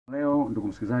ndugu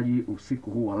msikilizaji,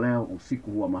 usiku huu wa leo,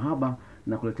 usiku huu wa mahaba,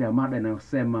 na kuletea mada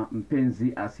inayosema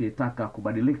mpenzi asietaka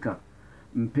kubadilika.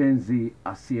 Mpenzi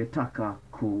asietaka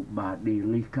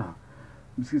kubadilika.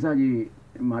 Msikilizaji,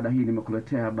 mada hii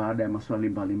nimekuletea baada ya maswali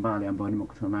mbalimbali ambayo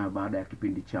nimekutana nayo baada ya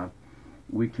kipindi cha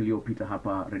wiki iliyopita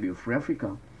hapa Radio Free Africa.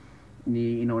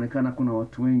 Inaonekana kuna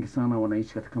watu wengi sana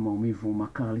wanaishi katika maumivu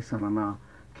makali sana, na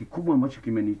kikubwa ambacho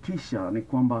kimenitisha ni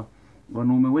kwamba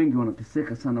wanaume wengi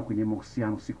wanateseka sana kwenye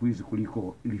mahusiano siku hizi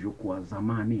kuliko ilivyokuwa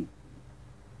zamani.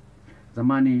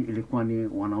 Zamani ilikuwa ni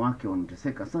wanawake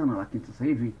wanateseka sana, lakini sasa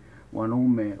hivi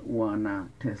wanaume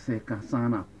wanateseka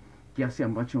sana, kiasi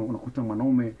ambacho unakuta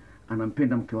mwanaume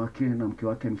anampenda mke wake na mke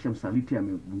wake ameshamsaliti,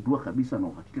 amegundua kabisa na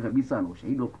uhakika kabisa na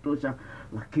ushahidi wa kutosha,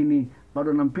 lakini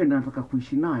bado anampenda, anataka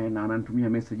kuishi naye, na ananitumia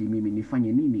message, mimi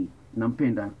nifanye nini?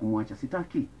 Nampenda, kumwacha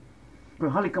sitaki. Kwa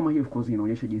hali kama hiyo, of course,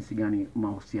 inaonyesha jinsi gani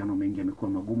mahusiano mengi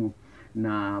yamekuwa magumu,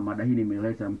 na mada hii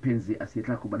nimeleta mpenzi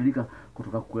asietaka kubadilika,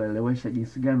 kutoka kuelewesha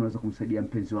jinsi gani unaweza kumsaidia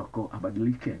mpenzi wako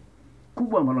abadilike.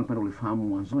 Kubwa ambalo napenda ulifahamu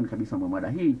mwanzoni kabisa mwa mada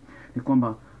hii ni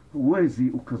kwamba huwezi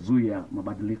ukazuia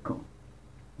mabadiliko.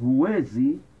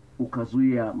 Huwezi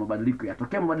ukazuia mabadiliko.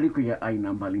 Yatokea mabadiliko ya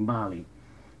aina mbalimbali.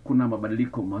 Kuna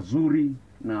mabadiliko mazuri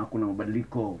na kuna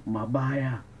mabadiliko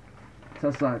mabaya.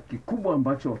 Sasa kikubwa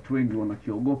ambacho watu wengi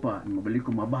wanakiogopa ni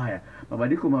mabadiliko mabaya.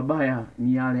 Mabadiliko mabaya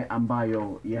ni yale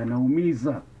ambayo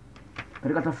yanaumiza.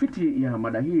 Katika tafiti ya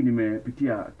mada hii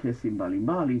nimepitia kesi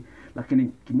mbalimbali,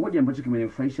 lakini kimoja ambacho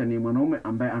kimenifurahisha ni mwanaume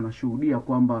ambaye anashuhudia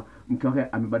kwamba mke wake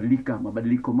amebadilika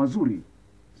mabadiliko mazuri.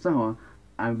 Sawa,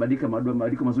 amebadilika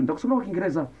mabadiliko mazuri. Nitakusoma kwa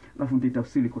Kiingereza alafu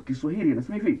nitafsiri kwa Kiswahili.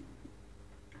 Nasema hivi: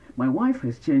 My wife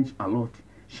has changed a lot.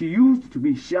 She used to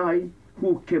be shy,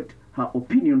 who kept her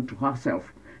opinion to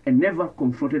herself and never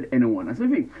confronted anyone.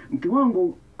 Nasema hivi, mke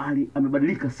wangu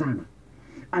amebadilika sana.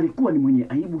 Alikuwa ni mwenye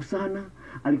aibu sana,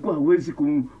 alikuwa hawezi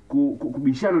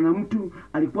kubishana na mtu,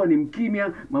 alikuwa ni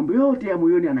mkimya, mambo yote ya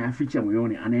moyoni anayaficha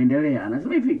moyoni, anaendelea.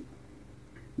 Anasema hivi,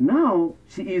 now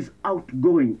she is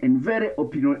outgoing and very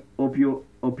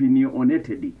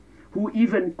opinionated, who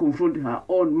even confront her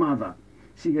own mother.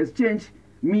 She has changed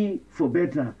me for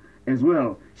better as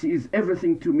well. She is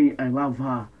everything to me. I love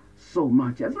her so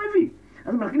much. Anasema hivi,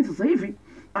 lakini sasa hivi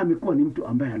amekuwa ni mtu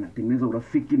ambaye anatengeneza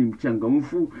urafiki, ni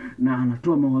mchangamfu na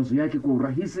anatoa mawazo yake kwa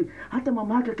urahisi. Hata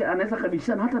mama yake anaweza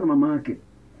kabishana hata na mama yake.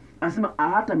 Anasema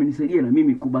hata amenisaidia na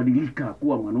mimi kubadilika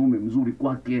kuwa mwanaume mzuri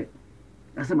kwake.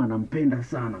 Anasema anampenda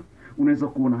sana. Unaweza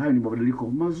kuona hayo ni mabadiliko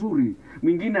mazuri.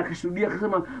 Mwingine akashuhudia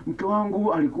akasema, mke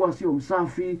wangu alikuwa sio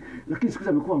msafi, lakini siku hizi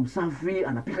amekuwa msafi,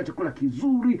 anapika chakula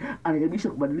kizuri, anajaribu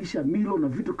kubadilisha milo na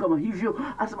vitu kama hivyo.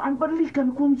 Anasema amebadilika,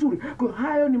 amekuwa mzuri. Kwa hiyo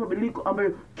hayo ni mabadiliko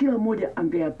ambayo kila mmoja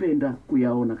angeyapenda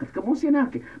kuyaona katika mahusiano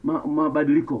yake,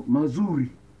 mabadiliko mazuri.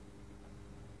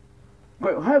 Kwa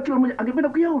hiyo hayo kila mmoja angependa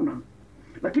kuyaona,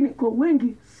 lakini kwa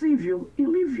wengi sivyo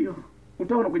ilivyo.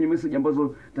 Utaona kwenye message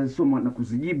ambazo tazisoma na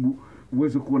kuzijibu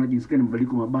uweze kuona jinsi gani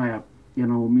mabadiliko mabaya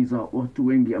yanaumiza watu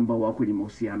wengi ambao wako kwenye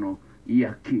mahusiano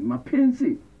ya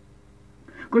kimapenzi.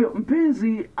 Kwa hiyo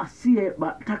mpenzi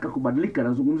asiyetaka kubadilika,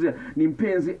 nazungumzia ni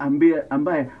mpenzi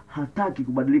ambaye hataki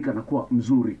kubadilika na kuwa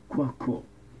mzuri kwako.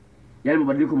 Yaani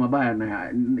mabadiliko mabaya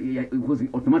na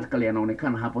automatically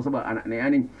yanaonekana hapo, sababu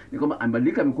yaani ni kwamba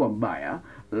amebadilika, amekuwa mbaya,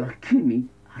 lakini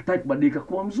hataki kubadilika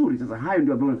kuwa mzuri. Sasa hayo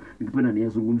ndio ambayo ningependa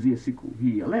niyazungumzie siku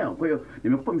hii ya leo. Kwa hiyo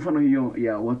nimekupa mifano hiyo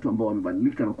ya watu ambao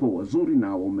wamebadilika na kuwa wazuri, na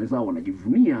waume zao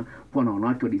wanajivunia kuwa na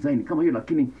wanawake wa design kama hiyo.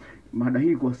 Lakini mada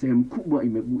hii kwa sehemu kubwa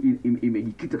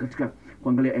imejikita katika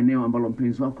kuangalia eneo ambalo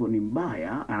mpenzi wako ni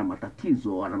mbaya, ana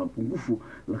matatizo, ana mapungufu,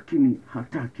 lakini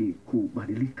hataki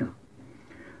kubadilika.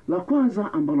 La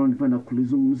kwanza ambalo nipenda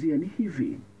kulizungumzia ni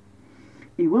hivi: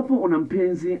 iwapo una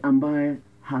mpenzi ambaye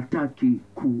hataki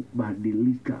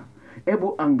kubadilika,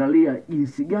 hebu angalia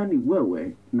jinsi gani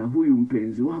wewe na huyu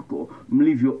mpenzi wako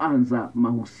mlivyoanza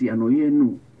mahusiano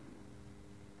yenu.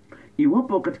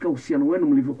 Iwapo katika uhusiano wenu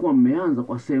mlivyokuwa mmeanza,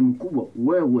 kwa sehemu kubwa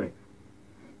wewe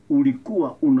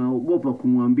ulikuwa unaogopa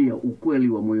kumwambia ukweli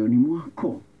wa moyoni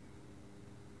mwako.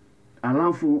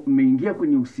 Alafu mmeingia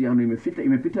kwenye uhusiano,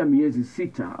 imepita miezi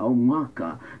 6 au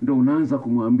mwaka, ndio unaanza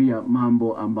kumwambia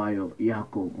mambo ambayo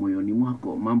yako moyoni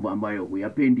mwako, mambo ambayo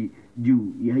huyapendi juu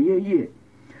ya yeye.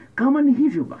 Kama ni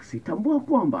hivyo basi, tambua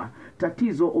kwamba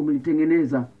tatizo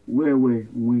umelitengeneza wewe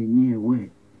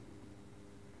mwenyewe.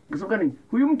 Kwa sababu gani?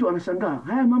 Huyu mtu anashangaa,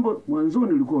 haya mambo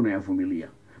mwanzoni ulikuwa unayavumilia,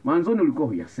 mwanzoni ulikuwa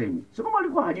huyasemi. Sio kama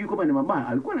alikuwa hajui kwamba ni mabaya,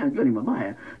 alikuwa anajua ni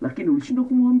mabaya, lakini ulishindwa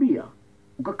kumwambia,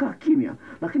 ukakaa kimya.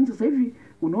 Lakini sasa hivi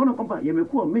unaona kwamba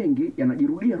yamekuwa mengi,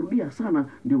 yanajirudia sana,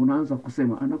 ndio unaanza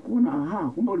kusema, anakuona, aha,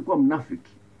 kumbe ulikuwa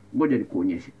mnafiki, ngoja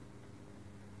nikuonyeshe.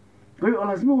 Kwa hiyo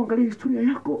lazima uangalie historia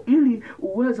yako ili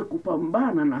uweze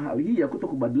kupambana na hali hii ya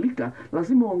kutokubadilika.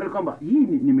 Lazima uangalie kwamba hii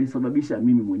nimesababisha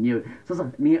mimi mwenyewe.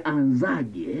 Sasa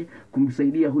nianzaje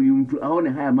kumsaidia huyu mtu aone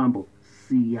haya mambo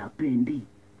siyapendi.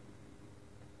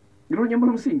 Hilo jambo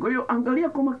la msingi. Kwa hiyo angalia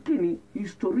kwa makini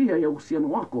historia ya uhusiano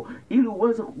wako ili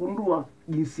uweze kugundua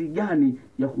jinsi gani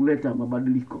ya kuleta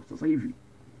mabadiliko. Sasa hivi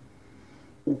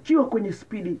ukiwa kwenye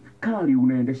spidi kali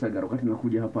unaendesha gari, wakati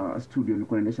nakuja hapa studio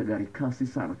nilikuwa naendesha gari kasi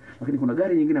sana, lakini kuna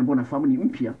gari nyingine ambayo nafahamu ni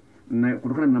mpya na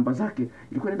kutokana na namba zake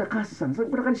ilikuwa inaenda kasi sana. Sasa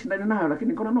nataka nishindane nayo,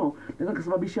 lakini nikaona no, naweza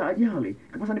kusababisha ajali.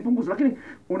 Kama nipunguze, lakini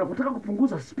unapotaka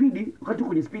kupunguza spidi wakati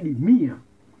kwenye spidi 100,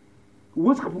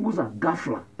 uweze kupunguza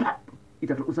ghafla,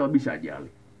 itasababisha ajali.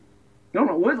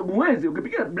 Unaona, uweze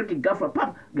ukipiga breki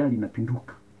ghafla, gari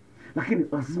inapinduka. Lakini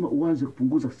lazima uanze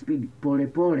kupunguza spidi pole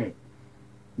pole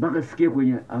mpaka ifikie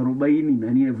kwenye 40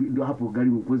 na nini, ndio hapo gari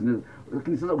uweze.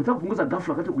 Lakini sasa ukitaka kupunguza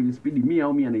ghafla wakati kwenye spidi 100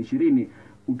 au 120,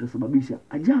 utasababisha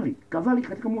ajali. Kadhalika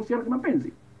katika mahusiano ya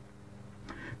mapenzi,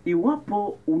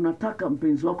 iwapo unataka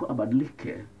mpenzi wako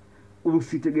abadilike,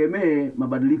 usitegemee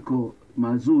mabadiliko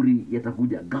mazuri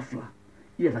yatakuja ghafla,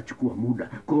 yatachukua muda.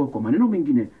 Kwa maneno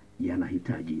mengine,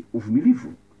 yanahitaji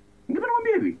uvumilivu. Ningependa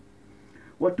kuambia hivi,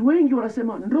 watu wengi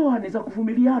wanasema ndoa ni za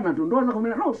kuvumiliana tu, ndoa za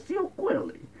kuvumiliana. No, sio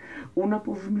kweli.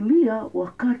 Unapovumilia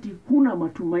wakati huna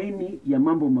matumaini ya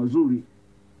mambo mazuri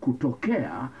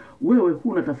kutokea, wewe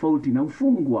huna tofauti na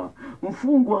mfungwa.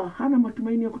 Mfungwa hana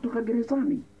matumaini ya kutoka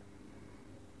gerezani.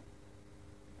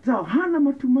 Sawa, hana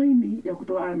matumaini ya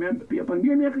kutoka. Pia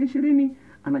pangia miaka 20,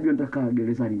 anajua nitakaa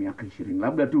gerezani miaka 20.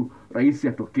 Labda tu rais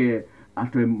atokee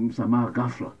atoe msamaha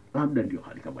ghafla, labda ndio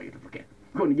hali kama hiyo itatokea.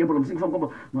 Kwa ni jambo la msingi kwamba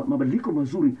mabadiliko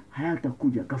mazuri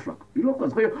hayatakuja ghafla. Hilo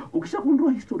kwanza. Kwa hiyo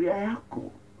ukishagundua historia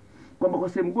yako kwamba kwa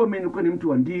sehemu gani nilikuwa ni mtu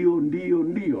wa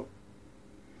ndio,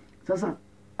 sasa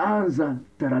anza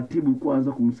taratibu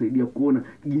kwanza kumsaidia kuona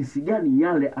jinsi gani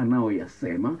yale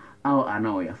anayoyasema au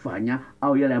anayoyafanya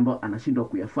au yale ambayo anashindwa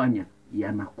kuyafanya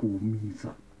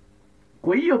yanakuumiza.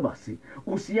 Kwa hiyo basi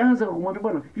usianze kumwambia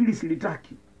bwana hili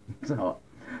silitaki. Sawa,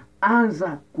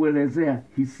 anza kuelezea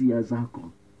hisia zako.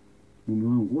 Mume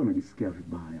wangu huwa najisikia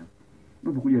vibaya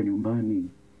unapokuja nyumbani,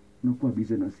 unakuwa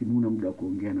busy na simu, una muda wa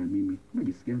kuongea na mimi,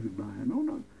 najisikia vibaya,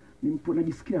 naona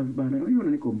najisikia vibaya,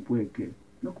 naona niko mpweke,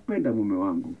 nakupenda mume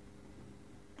wangu.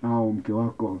 Au mke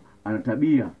wako ana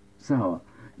tabia sawa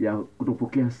ya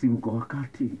kutopokea simu kwa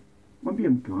wakati, mwambie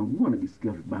mke wangu huwa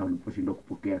najisikia vibaya unaposhindwa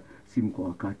kupokea simu kwa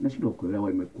wakati, nashindwa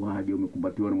kuelewa imekuaje,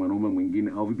 umekumbatiwa na mwanaume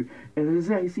mwingine au vipi.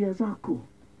 Elezea hisia zako.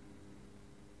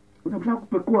 Unataka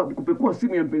kupekua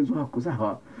simu ya mpenzi wako,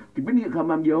 sawa? Kipindi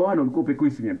kama mjaoana ulikuwa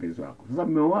upekui simu ya mpenzi wako. Sasa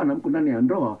mmeoana, mko ndani ya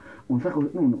ndoa, unataka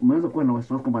umeanza kuwa na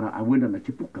wasiwasi kwamba auenda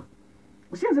anachepuka.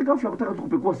 Usianze ghafla kutaka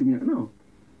kupekua simu yako. No.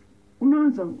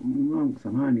 Unaanza, mume wangu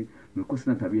samahani, nilikuwa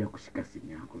sina tabia kushika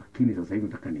simu yako, lakini sasa hivi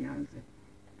nataka nianze.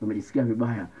 Unajisikia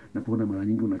vibaya na kuona mara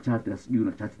nyingi unachat na sijui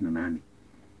unachat na nani.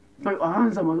 Kwa hiyo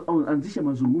anzisha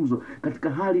mazungumzo katika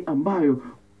hali ambayo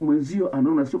mwenzio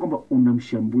anaona sio kwamba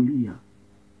unamshambulia.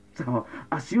 Sawa,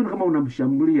 asione kama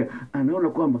unamshambulia, anaona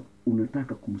kwamba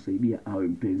unataka kumsaidia awe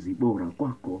mpenzi bora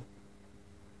kwako.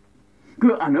 Kwa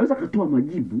hiyo anaweza kutoa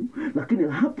majibu, lakini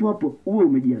hapo uwe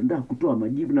umejiandaa kutoa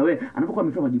majibu, na wewe anapokuwa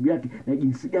ametoa majibu yake na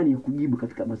jinsi gani ya kujibu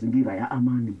katika mazingira ya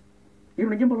amani. Hilo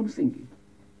ni jambo la msingi.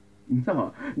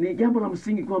 Sawa, ni jambo la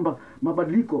msingi kwamba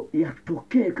mabadiliko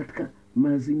yatokee katika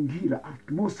mazingira,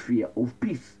 atmosphere of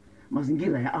peace,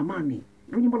 mazingira ya amani.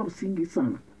 Hilo ni jambo la msingi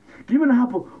sana. Kinyume na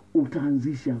hapo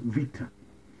utaanzisha vita.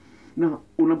 Na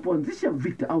unapoanzisha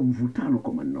vita au mvutano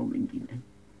kwa maneno mengine,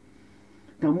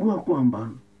 tambua kwamba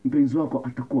mpenzi wako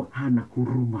atakuwa hana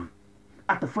huruma.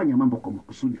 Atafanya mambo kwa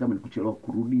makusudi, kama ni kuchelewa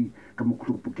kurudi, kama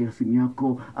kutokupokea simu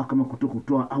yako, au kama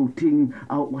kutokutoa outing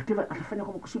au whatever, atafanya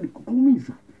kwa makusudi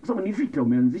kukuumiza. Kwa sababu ni vita,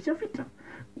 umeanzisha vita.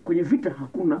 Kwenye vita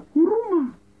hakuna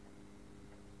huruma.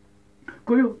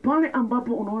 Kwa hiyo pale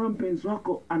ambapo unaona mpenzi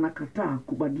wako anakataa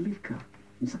kubadilika,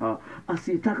 sawa,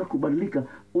 asietaka kubadilika,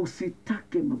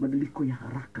 usitake mabadiliko ya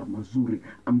haraka mazuri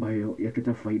ambayo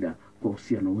yakita faida kwa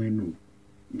uhusiano wenu.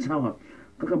 Sawa,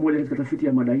 kaka mmoja katika tafiti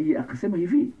ya mada hii akasema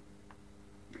hivi: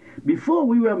 before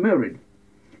we were married,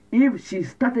 if she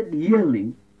started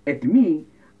yelling at me,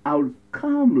 I'll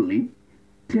calmly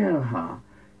tell her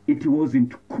it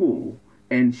wasn't cool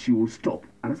and she will stop.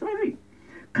 Anasema hivi,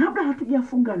 kabla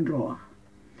hatujafunga ndoa,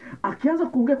 akianza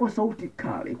kuongea kwa sauti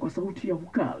kali, kwa sauti ya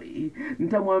ukali,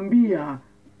 nitamwambia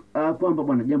kwamba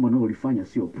bwana, jambo analolifanya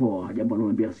sio poa, jambo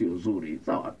analoniambia sio zuri,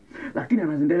 sawa? Lakini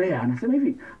anaendelea, anasema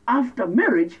hivi, after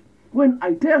marriage, when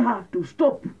I tell her to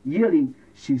stop yelling,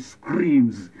 she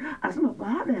screams. Anasema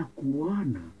baada ya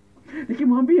kuoana,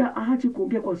 nikimwambia aache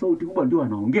kuongea kwa sauti kubwa, ndio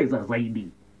anaongeza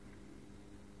zaidi.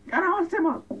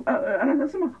 anasema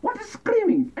what is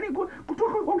screaming, yani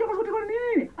kutoka ongea kwa sauti kwa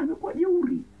nini, amekuwa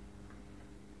jeuri.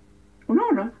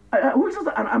 Unaona, huyu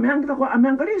sasa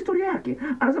ameangalia historia yake,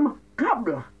 anasema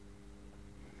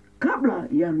kabla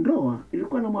ya ndoa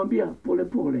ilikuwa anamwambia pole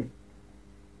pole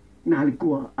na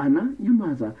alikuwa ana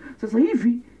nyamaza. Sasa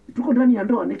hivi tuko ndani ya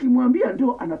ndoa, nikimwambia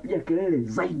ndio anapiga kelele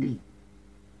zaidi.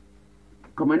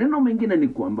 Kwa maneno mengine ni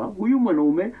kwamba huyu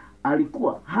mwanaume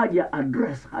alikuwa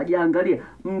hajaangalia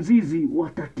mzizi wa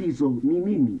tatizo ni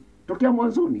nini tokea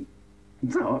mwanzoni.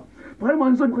 Sawa? Pale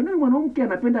mwanzoni, kwa nini mwanamke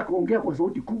anapenda kuongea kwa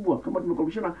sauti kubwa? Kama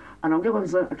tumekorofishana, anaongea kwa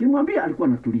sauti, akimwambia alikuwa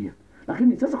anatulia.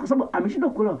 Lakini sasa kwa sababu ameshindwa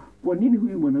kuelewa kwa nini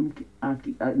huyu mwanamke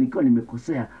nikiwa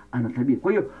nimekosea ana tabia.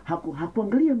 Kwa hiyo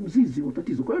hakuangalia mzizi wa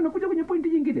tatizo. Kwa hiyo nakuja kwenye pointi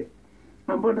nyingine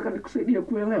ambayo nataka nikusaidia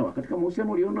kuelewa katika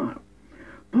mahusiano ulionao.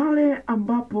 Pale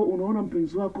ambapo unaona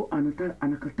mpenzi wako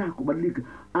anakataa kubadilika,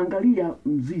 angalia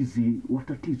mzizi wa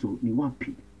tatizo ni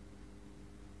wapi.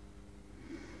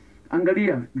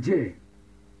 Angalia, je,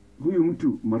 huyu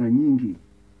mtu mara nyingi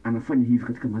anafanya hivi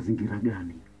katika mazingira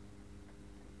gani?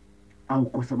 Au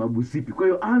kwa sababu zipi? Kwa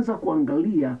hiyo anza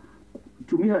kuangalia,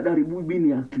 tumia darubini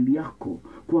ya akili yako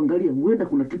kuangalia, huenda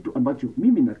kuna kitu ambacho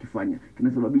mimi nakifanya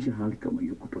kinasababisha hali kama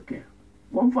hiyo kutokea.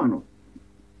 Kwa mfano,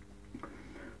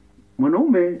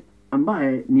 mwanaume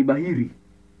ambaye ni bahiri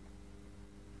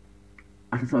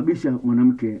atasababisha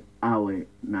mwanamke awe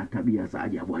na tabia za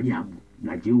ajabu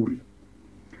na jeuri.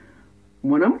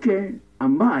 Mwanamke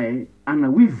ambaye ana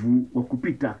wivu wa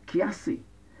kupita kiasi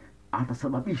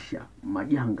atasababisha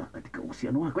majanga katika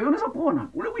uhusiano wake. Kwa hiyo unaweza kuona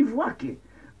ule wivu wake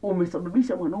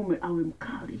umesababisha mwanaume awe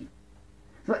mkali.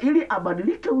 Sasa ili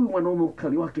abadilike huyu mwanaume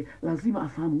ukali wake, lazima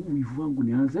afahamu huu wivu wangu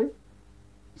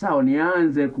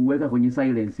nianze kuweka kwenye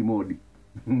silence mode.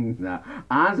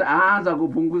 Aanza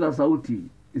kupunguza sauti.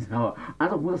 Sawa?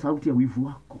 Aanza kupunguza sauti ya wivu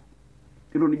wako.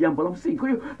 Hilo ni jambo la msingi. Kwa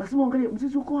hiyo lazima uangalie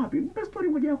mzizi uko wapi. Mpe story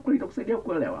moja yako itakusaidia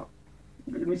kuelewa.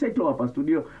 Nimeshaitoa hapa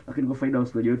studio, lakini kwa faida ya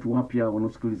wasikilizaji wetu wapya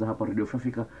wanaosikiliza hapa Radio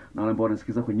Africa na wale ambao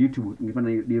wanasikiliza kwenye YouTube,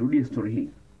 ningependa nirudie story hii.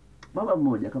 Baba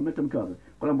mmoja akamleta mke wake.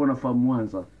 Kwa wale ambao wanafahamu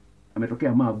Mwanza,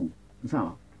 ametokea Magu.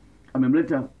 Sawa?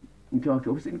 Amemleta mke wake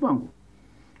ofisini kwangu.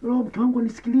 Mke wangu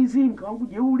anisikilizi, mke wangu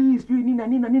jeuri, sijui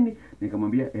nini na nini.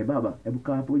 Nikamwambia, baba, hebu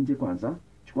kaa hapo nje kwanza.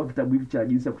 Chukua kitabu hiki cha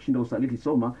jinsi ya kushinda usaliti,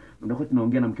 soma. Ndio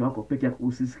tunaongea na mke wako peke yako,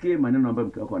 usisikie maneno ambayo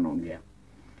mke wako anaongea.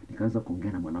 Nikaanza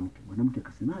kuongea na mwanamke. Mwanamke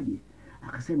akasemaje?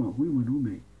 Akasema huyu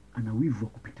mwanaume ana wivu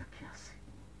wa kupita kiasi.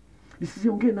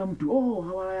 Nisiongee na mtu,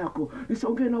 hawala yako.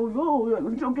 Nisiongee na huyu,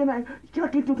 nisiongee na kila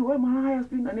kitu tu, wewe malaya,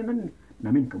 sijui na nini.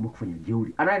 Na mimi nikaamua kufanya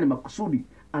jeuri. Anaye ni makusudi,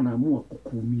 anaamua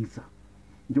kukuumiza.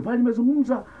 Ndio pale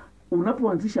nimezungumza,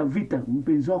 unapoanzisha vita,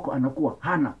 mpenzi wako anakuwa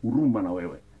hana huruma na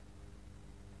wewe.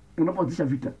 Unapoanzisha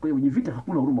vita, kwa hiyo kwenye vita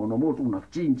hakuna huruma, unaamua tu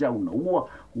unachinja, unaua,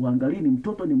 uangalie ni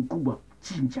mtoto ni mkubwa,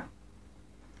 chinja.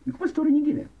 Nikupa story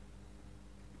nyingine.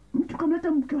 Mtu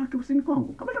kamleta mke wake ofisini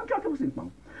kwangu.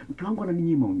 Mke wangu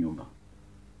ananinyima unyumba.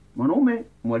 Mwanaume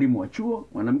mwalimu wa chuo,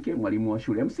 mwanamke mwalimu wa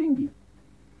shule ya msingi.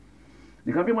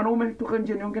 Nikamwambia mwanaume, toka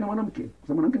nje niongee na mwanamke. Kwa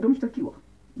sababu mwanamke ndio mshtakiwa.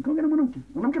 Nikaongea na mwanamke.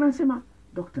 Mwanamke anasema,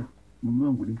 "Dokta, mume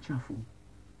wangu ni mchafu."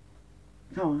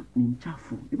 Sawa, ni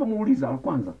mchafu. Nilipomuuliza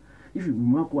kwanza, "Hivi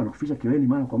mume wako anakufisha kileni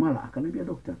mara kwa mara?" Akaniambia,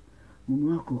 "Dokta,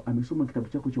 mume wako amesoma kitabu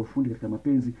chako cha ufundi katika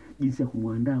mapenzi, jinsi ya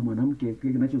kumwandaa mwanamke,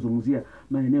 kile kinachozungumzia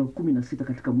maeneo 16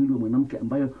 katika mwili wa mwanamke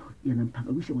ambayo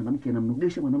yanampangalisha mwanamke,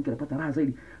 yanamnogesha mwanamke, anapata raha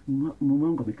zaidi. Mume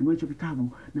wangu amekinunua hicho kitabu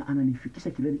na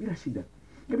ananifikisha kileni bila shida."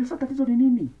 Nikamwambia, "Sasa tatizo ni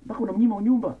nini? Mpaka unamnyima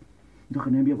unyumba?" Ndio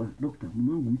akaniambia, "Bwana dokta,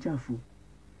 mume wangu mchafu."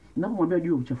 Ninapomwambia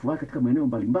juu ya uchafu wake katika maeneo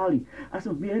mbalimbali,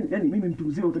 anasema, "Yaani mimi mtu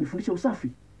mzima utanifundisha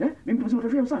usafi? Mimi mtu mzima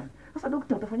utafanya usafi? Sasa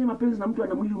dokta, utafanyia mapenzi na mtu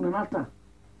ana mwili unanata.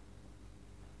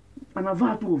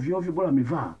 Anavaa tu ovyo ovyo, bora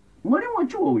amevaa." Mwalimu wa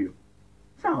chuo huyo.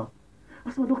 Sawa?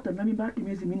 Asema, "Dokta, nina mimba yake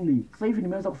miezi 4. Sasa hivi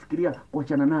nimeanza kufikiria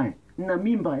kuachana naye. Nina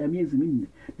mimba ya miezi 4.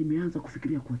 Nimeanza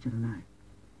kufikiria kuachana naye."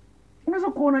 Unaweza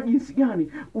kuona jinsi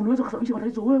gani unaweza kusababisha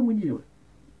matatizo wewe mwenyewe.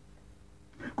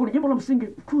 Kuna jambo la msingi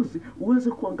kuzi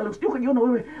uweze kuangalia, usije ukajiona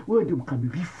wewe ndio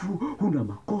mkamilifu, huna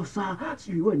makosa,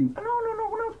 sijui wewe ni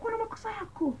kuna makosa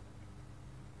yako.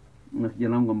 Na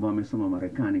kijana wangu ambaye amesoma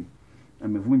Marekani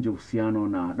amevunja uhusiano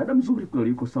na dada mzuri kweli,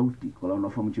 yuko Sauti, kwa wale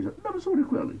wanaofahamu mchezo. Dada mzuri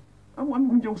kweli.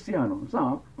 Amevunja uhusiano,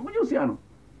 sawa? Amevunja uhusiano.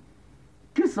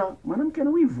 Kisa mwanamke ana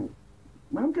wivu.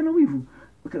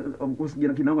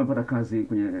 Kijana kinangu amepata kazi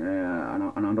kwenye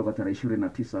anaondoka tarehe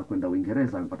 29 kwenda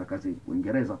Uingereza, amepata kazi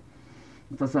Uingereza.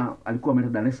 Sasa alikuwa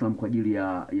ameenda Dar es Salaam kwa ajili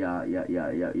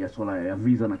ya swala ya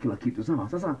visa na kila kitu. Sawa?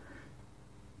 Sasa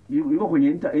yuko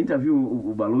kwenye interview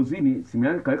ubalozini, simu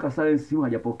yake kaweka silence, simu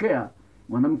hajapokea.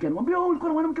 Mwanamke anamwambia ulikuwa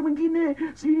na mwanamke mwingine,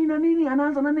 sijui nini na nini,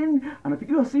 anaanza na nini,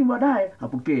 anapigiwa simu baadaye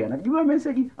hapokei, anajibiwa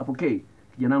message hapokei.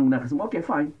 Kijana wangu naye akasema okay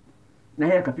fine. Na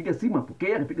yeye akapiga simu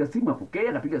hapokei, akapiga simu hapokei,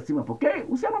 akapiga simu hapokei,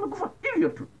 uhusiano umekufa hivyo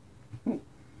tu.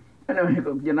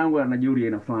 Kijana wangu anajeuri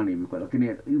aina fulani hivi, lakini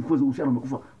uhusiano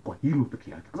umekufa kwa hilo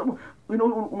peke yake, kwa sababu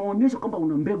unaonyesha kwamba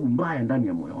una mbegu mbaya ndani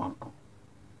ya moyo wako.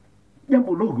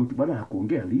 Jambo dogo tu, baada ya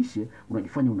kuongea lishe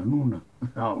unajifanya unanuna.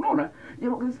 Unaona?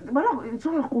 Baada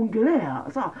ya kuongelea,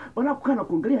 sawa, baada ya kukaa na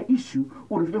kuongelea issue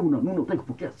unafanya unanuna, unataka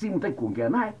kupokea simu, unataka kuongea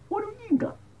naye, wewe ni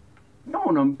ujinga. Kama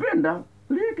unampenda,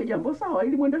 liweke jambo sawa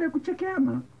ili muendelee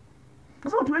kuchekeana.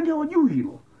 Sasa watu wengi hawajui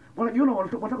hilo. Wanajiona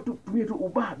wanataka kutumia tu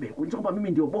ubabe, kuonyesha kwamba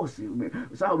mimi ndio bosi.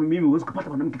 Sawa, mimi huwezi kupata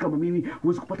mwanamke kama mimi,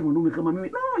 huwezi kupata mwanaume kama mimi.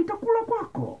 No, itakula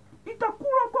kwako.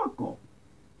 Itakula kwako.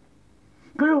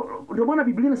 Kwa hiyo ndio maana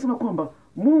Biblia inasema kwamba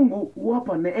Mungu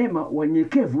huwapa neema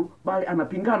wanyenyekevu, bali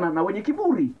anapingana na wenye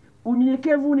kiburi.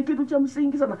 Unyenyekevu ni kitu cha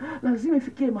msingi sana. Lazima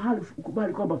ifikie mahali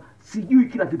ukubali kwamba sijui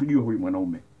kila kitu juu ya huyu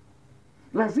mwanaume.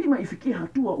 Lazima ifikie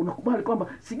hatua unakubali kwamba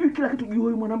sijui kila kitu juu ya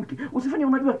huyu mwanamke. Usifanye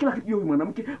unajua kila kitu juu ya huyu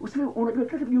mwanamke, usifanye unajua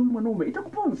kila kitu juu ya huyu mwanaume.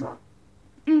 Itakuponza.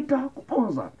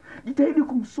 Itakuponza. Jitahidi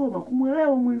kumsoma,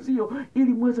 kumuelewa mwenzio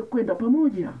ili muweze kwenda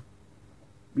pamoja.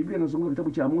 Biblia inazungumza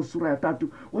kitabu cha Amos sura ya 3,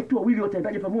 watu wawili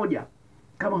wataendaje pamoja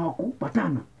kama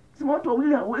hawakupatana? Sema watu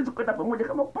wawili hawawezi kwenda pamoja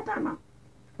kama hawakupatana.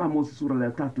 Amos sura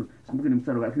ya 3, sikumbuki ni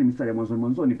mstari, lakini mstari ya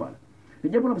mwanzoni pale. Ni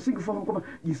jambo la msingi kufahamu kwamba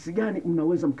jinsi gani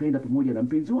mnaweza mkaenda pamoja na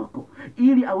mpenzi wako.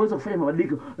 Ili aweze kufanya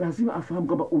mabadiliko, lazima afahamu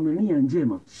kwamba una nia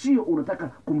njema, sio unataka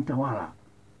kumtawala.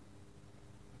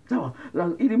 Sawa?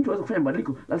 Ili mtu aweze kufanya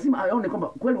mabadiliko, lazima aone kwamba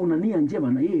kweli una nia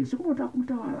njema na yeye, sio kama unataka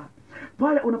kumtawala.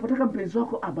 Pale unapotaka mpenzi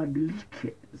wako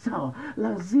abadilike, sawa,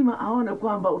 lazima aone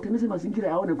kwamba utengeneze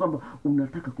mazingira, aone kwamba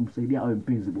unataka kumsaidia awe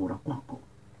mpenzi bora kwako,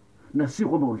 na sio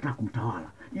kwamba unataka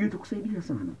kumtawala. Hiyo itakusaidia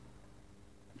sana.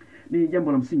 Ni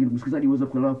jambo la msingi msikilizaji uweze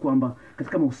kuelewa kwamba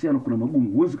katika mahusiano kuna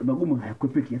magumu. Magumu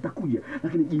hayakwepeki, yatakuja,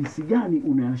 lakini jinsi gani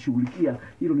unayashughulikia,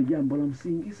 hilo ni jambo la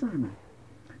msingi sana.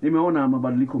 Nimeona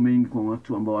mabadiliko mengi kwa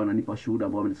watu ambao wananipa shuhuda,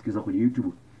 ambao wamenisikiza kwenye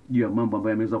YouTube juu ya mambo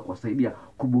ambayo yameweza kuwasaidia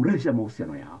kuboresha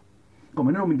mahusiano yao. Kwa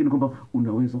maneno mengine kwamba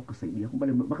unaweza kusaidia.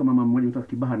 Mpaka mama mmoja kutoka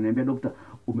Kibaha ananiambia, daktari,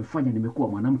 umefanya nimekuwa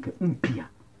mwanamke mpya.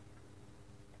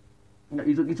 Na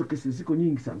hizo kesi ziko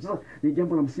nyingi sana. Sasa ni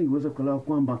jambo la msingi uweze kuelewa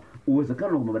kwamba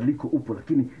uwezekano wa mabadiliko upo,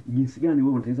 lakini jinsi gani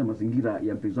wewe unatengeneza mazingira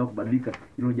ya mpenzi wako kubadilika,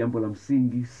 hilo ni jambo la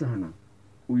msingi sana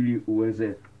ili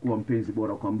uweze kuwa mpenzi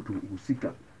bora kwa mtu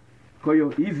husika. Kwa hiyo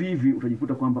hivi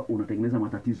utajikuta kwamba unatengeneza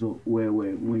matatizo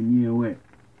wewe mwenyewe.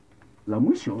 La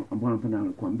mwisho ambalo napenda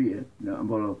kuambia,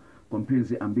 ambalo kwa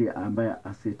mpenzi ambaye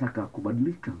asietaka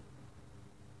kubadilika,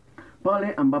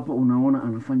 pale ambapo unaona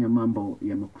anafanya mambo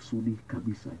ya makusudi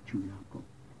kabisa juu yako.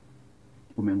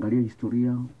 Umeangalia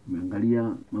historia,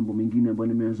 umeangalia mambo mengine ambayo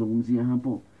nimeyazungumzia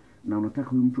hapo, na unataka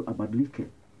huyu mtu abadilike.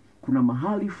 Kuna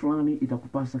mahali fulani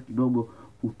itakupasa kidogo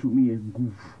utumie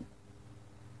nguvu.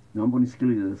 Naomba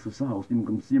nisikilize sasa,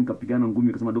 usije mkapigana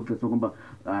ngumi kama daktari anasema kwamba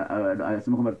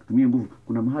anasema kwamba tumie nguvu.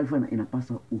 Kuna mahali fulani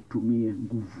inapasa utumie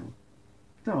nguvu.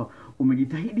 Sawa,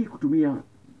 umejitahidi kutumia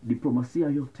diplomasia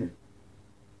yote.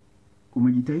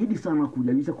 Umejitahidi sana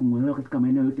kujalisha kumuelewa katika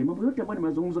maeneo yote. Mambo yote ambayo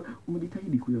nimezungumza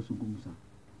umejitahidi kuyazungumza.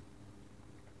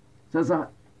 Sasa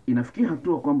inafikia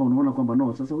hatua kwamba unaona kwamba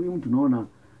no, sasa huyu mtu naona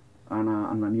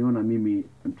ananiona mimi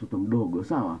mtoto mdogo,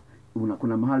 sawa?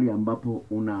 Kuna mahali ambapo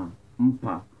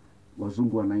unampa,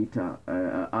 wazungu wanaita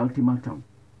ultimatum.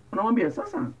 Unamwambia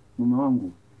sasa mume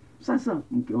wangu, sasa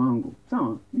mke wangu,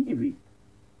 sawa, ni hivi.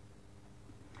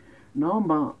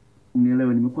 Naomba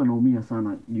unielewe, nimekuwa naumia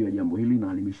sana juu ya jambo hili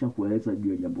na nimeshakueleza juu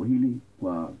ya jambo hili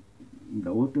kwa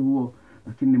muda wote huo,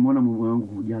 lakini nimeona mume wangu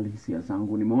hujali hisia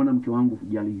zangu, nimeona mke wangu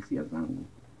hujali hisia zangu.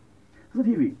 Sasa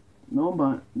hivi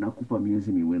naomba nakupa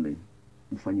miezi miwili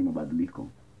ufanye mabadiliko.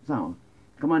 Sawa?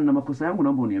 Kama nina makosa yangu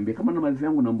naomba uniambie, kama nina madhaifu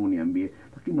yangu naomba uniambie,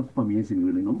 lakini nakupa miezi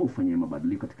miwili, naomba ufanye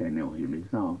mabadiliko katika eneo hili.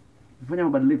 Sawa? Ufanye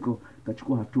mabadiliko,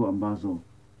 utachukua hatua ambazo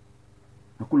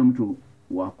hakuna mtu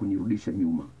wa kunirudisha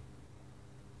nyuma.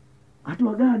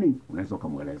 Hatua gani? Unaweza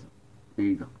kumueleza.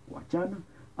 Aidha kuachana,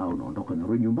 au unaondoka na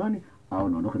rudi nyumbani, au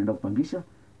unaondoka naenda kupangisha,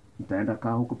 nitaenda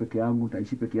kaa huko peke yangu,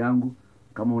 nitaishi peke yangu.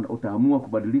 Kama utaamua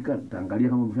kubadilika, nitaangalia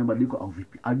kama umefanya mabadiliko au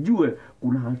vipi. Ajue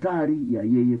kuna hatari ya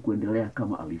yeye kuendelea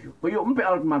kama alivyo. Kwa hiyo mpe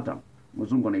ultimatum,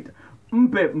 mzungu anaita.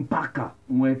 Mpe mpaka,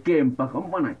 mwekee mpaka.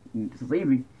 Bwana, sasa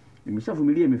hivi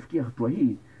nimeshavumilia, imefikia hatua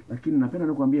hii, lakini napenda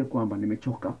nikwambie kwamba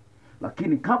nimechoka.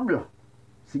 Lakini kabla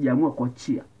sijaamua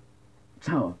kuachia,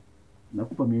 sawa,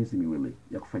 nakupa miezi miwili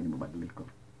ya kufanya mabadiliko.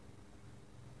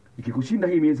 Ikikushinda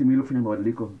hii miezi miwili kufanya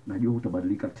mabadiliko, najua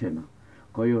hutabadilika tena.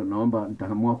 Kwa hiyo naomba,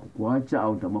 nitaamua kukuacha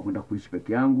au nitaamua kwenda kuishi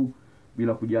peke yangu.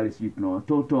 bila kujali sijui tuna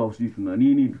watoto au sijui tuna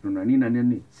nini na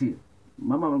nini. Si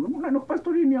mama, nakupa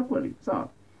story ni ya kweli, sawa?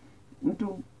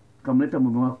 Mtu kamleta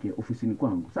mume wake ofisini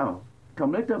kwangu, sawa?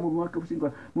 Kamleta mume wake ofisini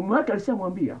kwangu. Mume wake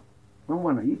alishamwambia, "Mama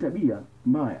bwana, hii tabia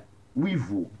mbaya,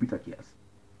 wivu kupita kiasi."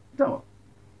 Sawa?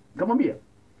 Kamwambia.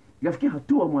 Yafikia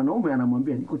hatua mwanaume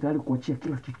anamwambia, "Niko tayari kuachia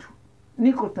kila kitu.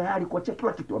 Niko tayari kuachia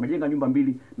kila kitu." Wamejenga nyumba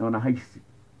 2 na wana haisi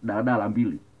daladala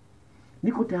 2.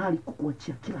 "Niko tayari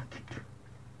kukuachia kila kitu."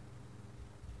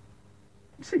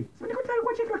 Niko tayari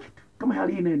kuachia kila kitu kama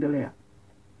hali hii inaendelea.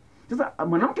 Sasa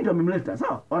mwanamke ndio amemleta,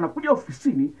 sawa? Wanakuja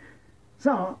ofisini,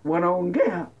 sawa?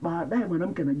 Wanaongea, baadaye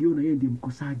mwanamke anajiona yeye ndiye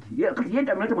mkosaji. Yeye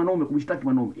ndiye ameleta mwanaume kumshtaki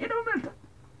mwanaume. Yeye ndiye ameleta.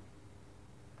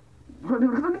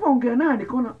 Nilipoongea naye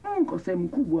nikaona kwa sehemu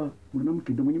kubwa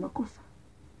mwanamke ndio mwenye makosa.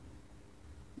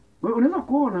 Wewe unaweza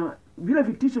kuona vile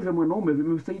vitisho vya mwanaume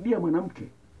vimemsaidia mwanamke.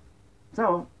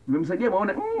 Sawa? Vimemsaidia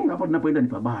muone hapa tunapoenda ni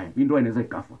pabaya. Hii ndio inaweza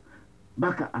ikafa.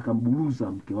 Baka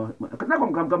akamburuza mke wake. Akataka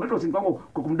kumkamleta usini kwangu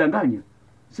kwa kumdanganya.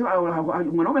 Sio,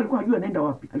 mwanaume alikuwa hajui anaenda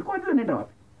wapi.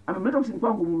 Amemleta usini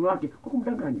kwangu mume wake kwa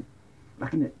kumdanganya.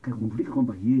 Lakini kagundulika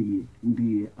kwamba yeye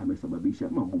ndiye amesababisha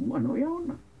magumu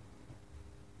anayoyaona.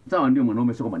 Sawa, ndio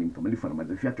mwanaume sio kama ni mkamilifu na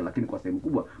madhaifu yake, lakini kwa sehemu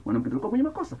kubwa mwanamke alikuwa mwenye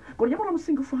makosa. Kwa jambo la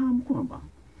msingi fahamu kwamba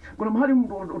kuna mahali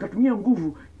utatumia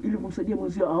nguvu ili kumsaidia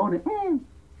mwenzio aone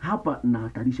hapa na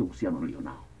hatarisha uhusiano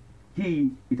ulionao. Hii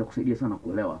itakusaidia sana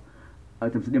kuelewa,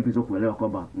 itamsaidia mpenzi wako kuelewa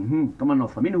kwamba kama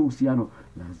naothamini uhusiano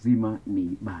lazima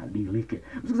nibadilike.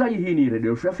 Msikilizaji, hii ni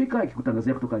Radio Free Africa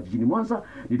ikikutangazia kutoka jijini Mwanza.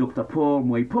 Ni Dr Paul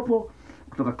Mwaipopo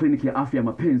kutoka kliniki ya afya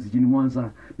Mpenzi jijini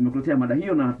Mwanza. Nimekuletea mada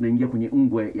hiyo na tunaingia kwenye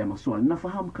ungwe ya maswali.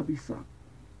 Nafahamu kabisa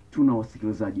tuna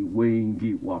wasikilizaji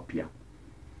wengi wapya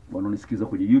wanaonisikiliza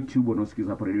kwenye YouTube,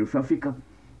 wanaonisikiliza hapa Radio Free Africa.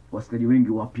 Wasikilizaji wengi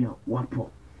wapya wapo.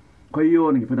 Kwa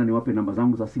hiyo ningependa niwape namba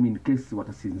zangu za simu in case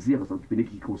watasinzia, kwa sababu kipindi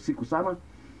hiki kiko usiku sana.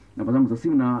 Namba zangu za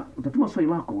simu, na utatuma swali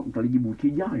lako nitalijibu wiki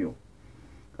ijayo.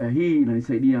 Hii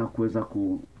inanisaidia kuweza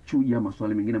kuchuja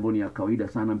maswali mengine ambayo ni ya kawaida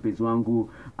sana. Mpenzi wangu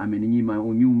ameninyima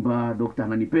nyumba, daktari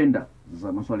ananipenda.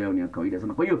 Sasa maswali yao ni ya kawaida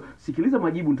sana. Kwa hiyo sikiliza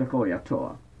majibu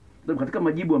nitakayoyatoa. Sababu katika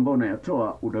majibu ambayo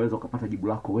unayatoa unaweza ukapata jibu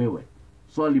lako wewe.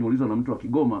 Swali limeulizwa na mtu wa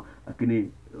Kigoma,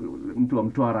 lakini mtu wa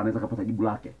Mtwara anaweza kupata jibu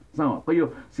lake. Sawa? Kwa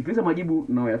hiyo sikiliza majibu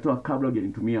ninayoyatoa kabla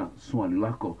hujanitumia swali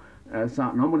lako.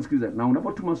 Sasa naomba nisikilize. Na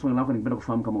unapotuma swali lako ningependa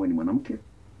kufahamu kama wewe ni mwanamke,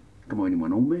 kama wewe ni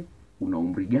mwanaume, una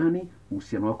umri gani,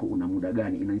 uhusiano wako una muda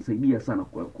gani. Inanisaidia sana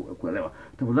kuelewa.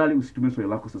 Tafadhali usitumie swali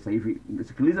lako sasa hivi.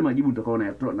 Sikiliza majibu nitakao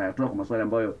nayatoa kwa maswali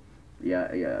ambayo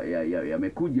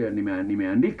yamekuja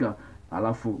nimeandika.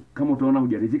 Alafu kama utaona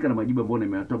hujaridhika na majibu ambayo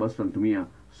nimeyatoa, basi utanitumia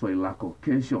swali lako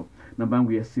kesho. Namba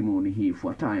yangu ya simu ni hii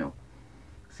ifuatayo: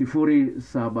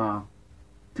 0754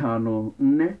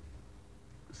 03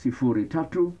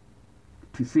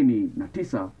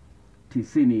 99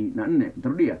 94.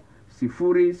 Nitarudia: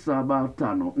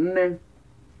 0754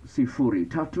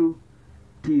 03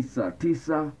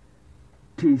 99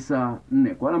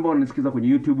 94. Kwa wale ambao wanasikiza kwenye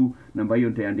YouTube, namba hiyo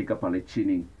nitaandika pale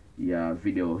chini ya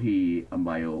video hii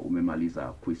ambayo umemaliza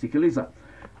kuisikiliza.